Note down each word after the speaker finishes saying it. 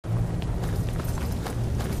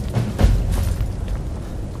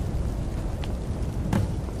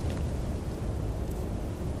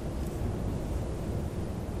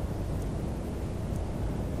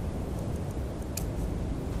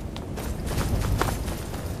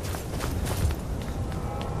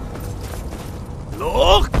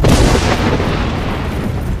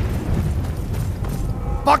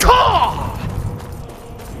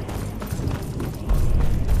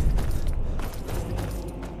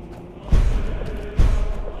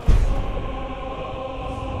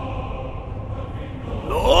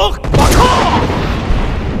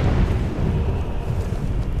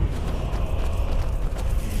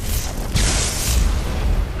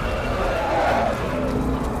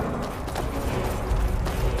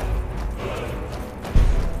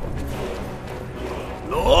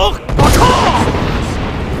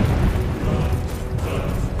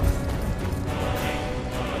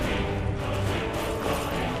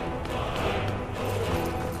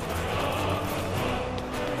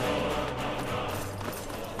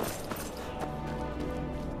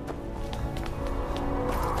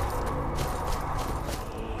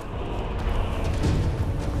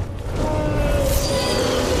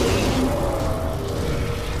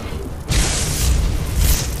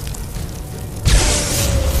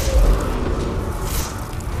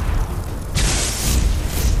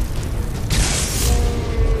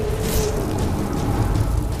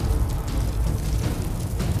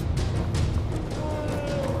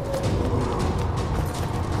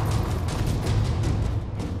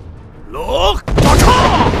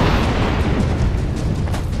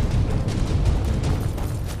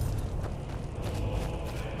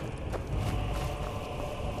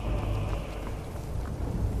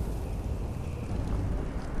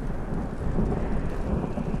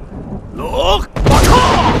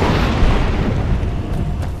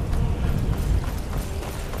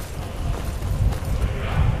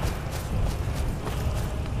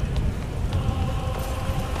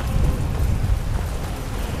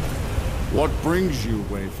What brings you,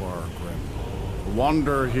 Wayfarer Grim? To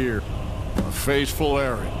wander here, a faithful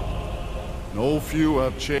errand. No few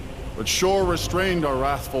have chased, but sure restrained our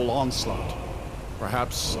wrathful onslaught.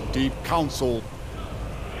 Perhaps deep counsel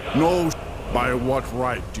knows by what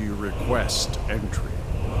right do you request entry?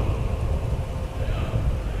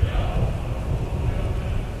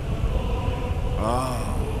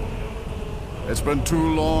 It's been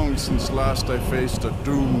too long since last I faced a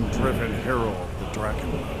doom-driven hero of the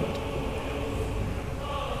Dragonland.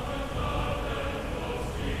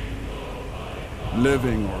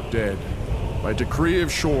 Living or dead, by decree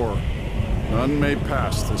of shore, none may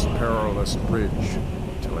pass this perilous bridge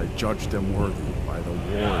till I judge them worthy by the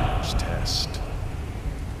warrior's test.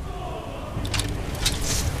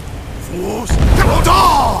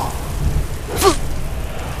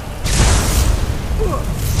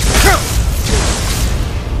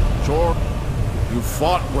 Sure, you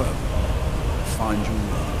fought well. I find you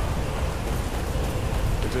wrong.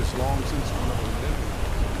 It is long since one of the living.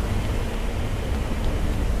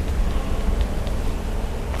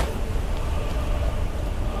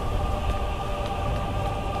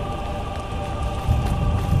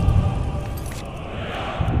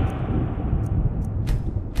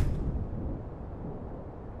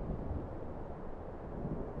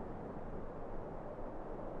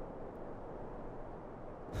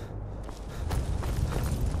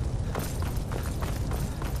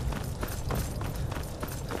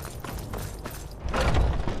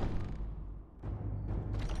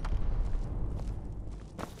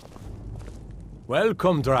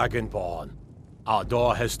 Welcome, Dragonborn. Our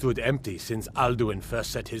door has stood empty since Alduin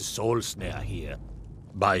first set his soul snare here.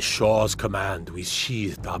 By Shore's command, we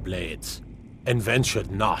sheathed our blades, and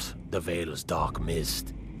ventured not the Vale's dark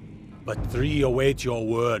mist. But three await your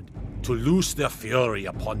word to loose their fury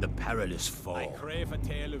upon the perilous foe.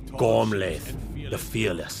 Gormlaith, the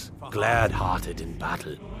fearless, glad-hearted in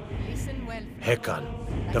battle.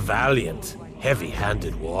 Hecon, the valiant,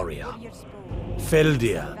 heavy-handed warrior.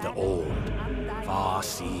 Feldir, the old,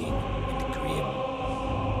 far-seeing and grim.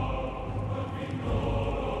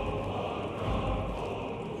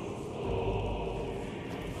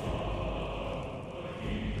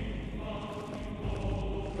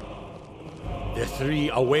 The three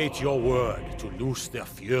await your word to loose their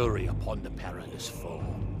fury upon the perilous foe.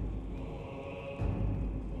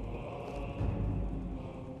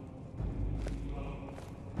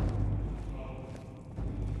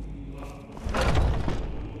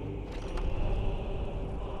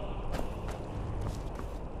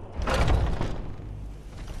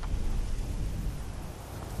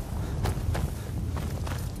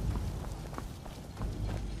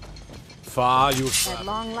 Far you At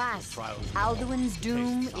long last, Alduin's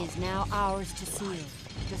doom is now ours to seal.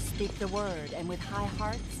 Just speak the word, and with high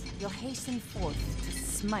hearts, you'll hasten forth to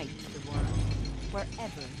smite the world,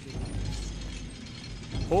 wherever you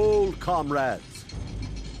wish. Hold, comrades.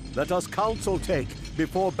 Let us counsel take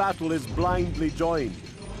before battle is blindly joined.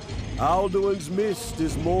 Alduin's mist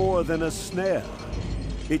is more than a snare.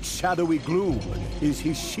 Its shadowy gloom is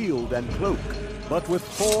his shield and cloak. But with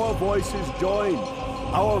four voices joined,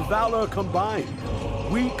 our valor combined,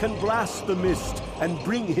 we can blast the mist and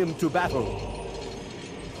bring him to battle.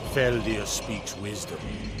 Feldir speaks wisdom.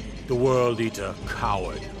 The World Eater,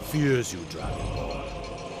 coward, fears you,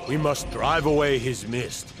 Dragonborn. We must drive away his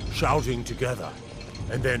mist, shouting together,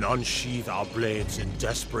 and then unsheath our blades in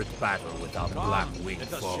desperate battle with our black-winged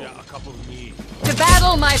foe. To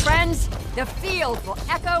battle, my friends! The field will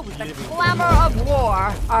echo with the clamor of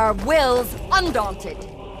war, our wills undaunted.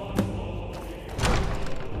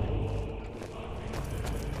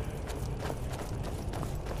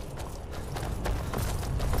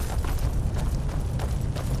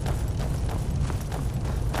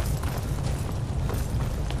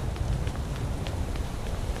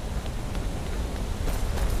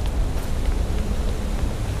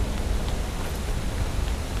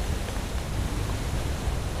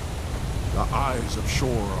 The eyes of Shore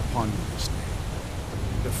upon you this day.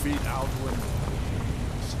 Defeat Alduin.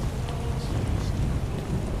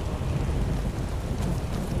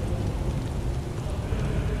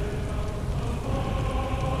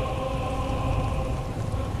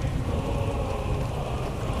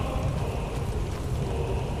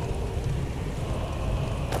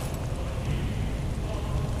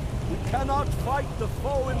 We cannot fight the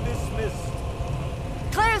foe in this mist.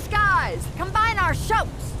 Clear skies! Combine our shouts!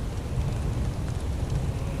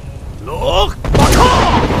 Look!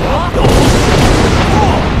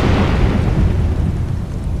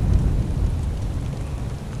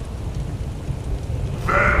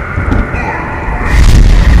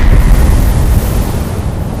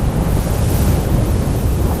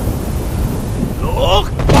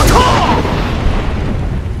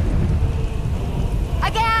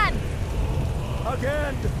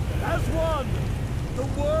 Again, as one, the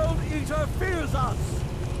World Eater fears us!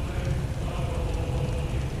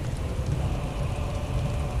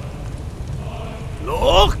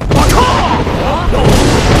 Look!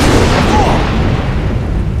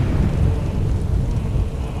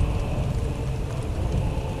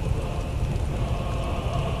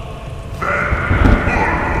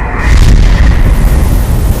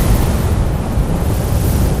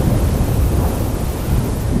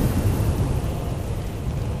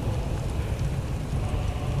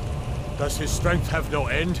 Does his strength have no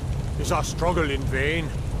end? Is our struggle in vain?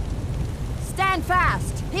 Stand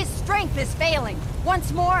fast! His strength is failing.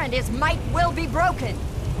 Once more and his might will be broken.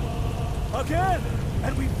 Again!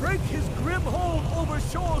 And we break his grim hold over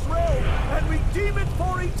Shore's realm and redeem it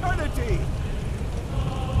for eternity!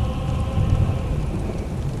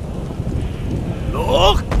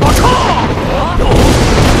 Look!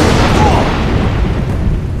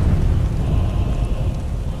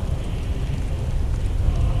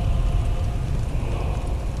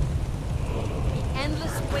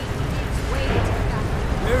 Endless weight gives way to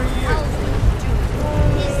battle. There he is! Alduin's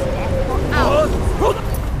doom is death for ours.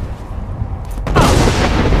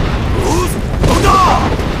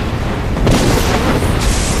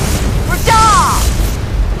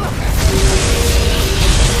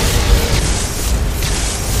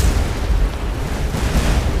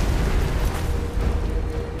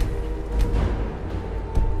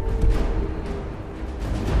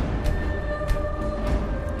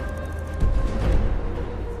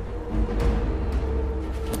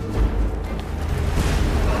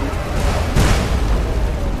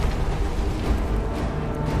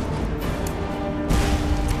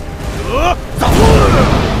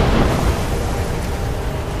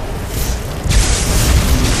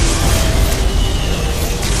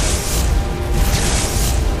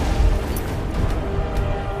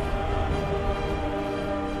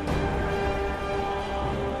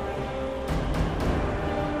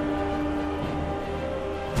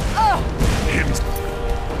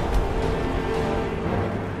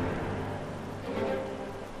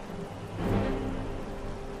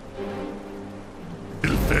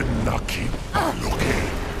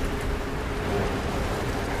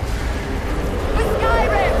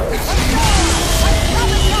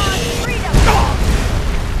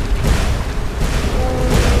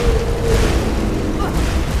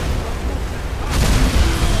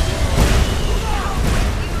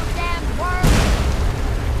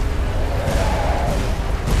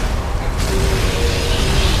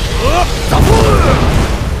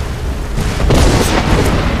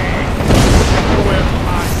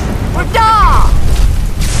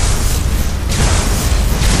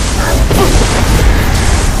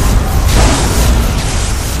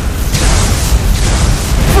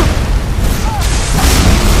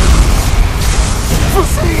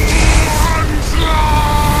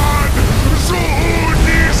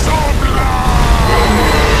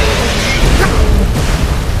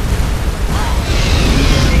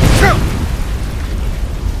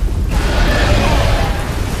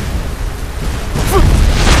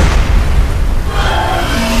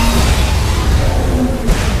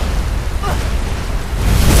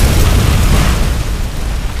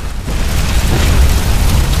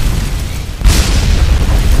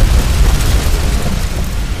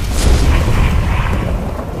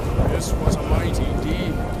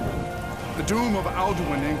 doom of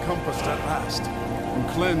Alduin encompassed at last, and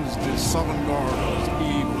cleansed his southern guard of his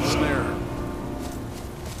evil snare.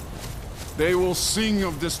 They will sing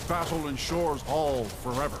of this battle in Shore's Hall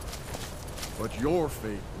forever, but your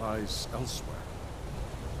fate lies elsewhere.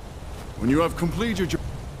 When you have completed your...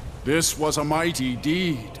 This was a mighty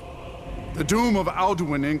deed. The doom of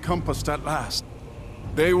Alduin encompassed at last.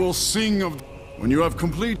 They will sing of... When you have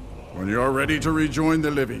completed... When you are ready to rejoin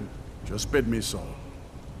the living, just bid me so,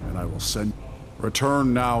 and I will send...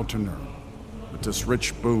 Return now to Nirn, with this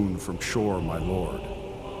rich boon from Shore, my lord.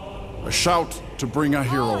 A shout to bring a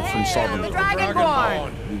hero from Southern... The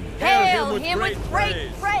Dragonborn! Hail him with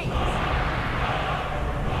great praise!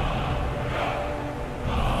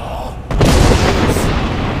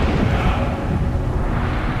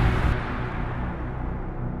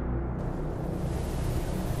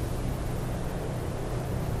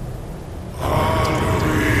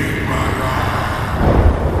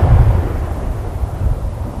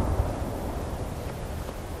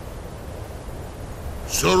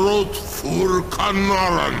 Serot fur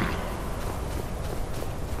Kanaran.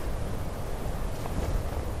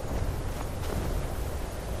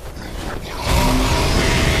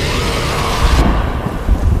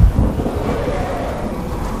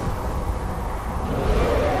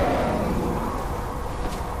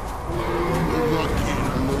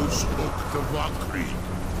 Vakri.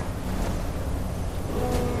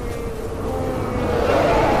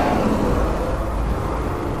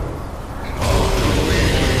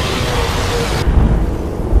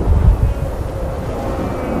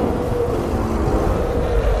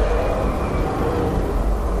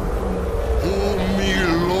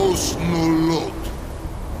 Humilos nulot.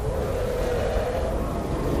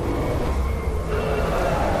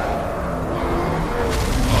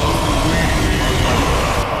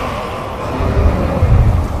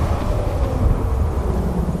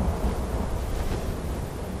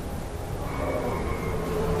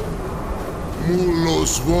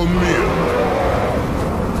 Mulos vomir.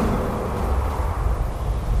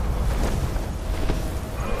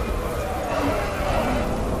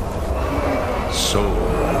 So,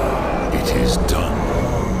 it is done.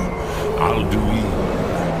 Alduin,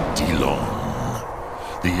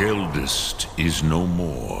 Dilon. The eldest is no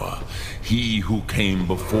more. He who came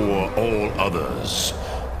before all others,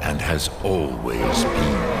 and has always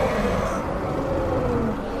been.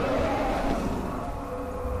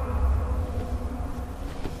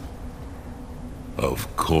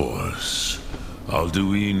 Of course.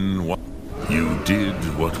 Alduin, you did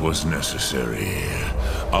what was necessary.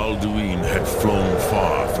 Alduin had flown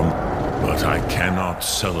far from... But I cannot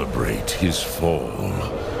celebrate his fall.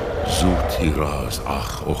 Zutiraz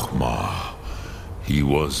ach ochma. He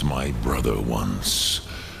was my brother once.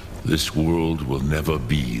 This world will never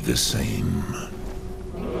be the same.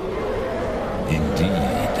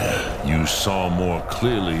 Indeed, you saw more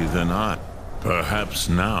clearly than I. Perhaps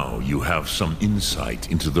now you have some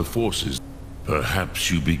insight into the forces.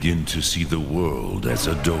 Perhaps you begin to see the world as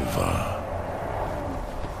a Dova.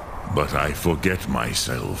 But I forget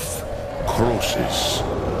myself. Crosis,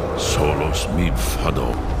 solos mid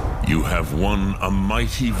fado. You have won a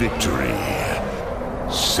mighty victory.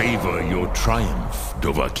 Savor your triumph,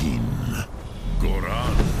 Dovahkiin.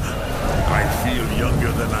 Goran, I feel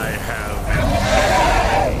younger than I have in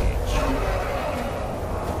age.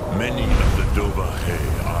 Many of the Dovahe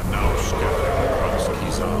are now scattered across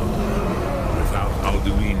Kizan. Without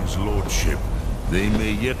Alduin's lordship, they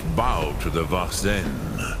may yet bow to the Vahzen,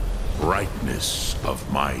 brightness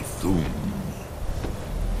of my Thum.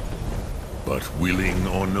 But willing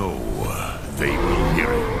or no, they will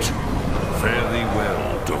hear it. Fare thee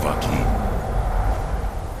well, Dovahkiin.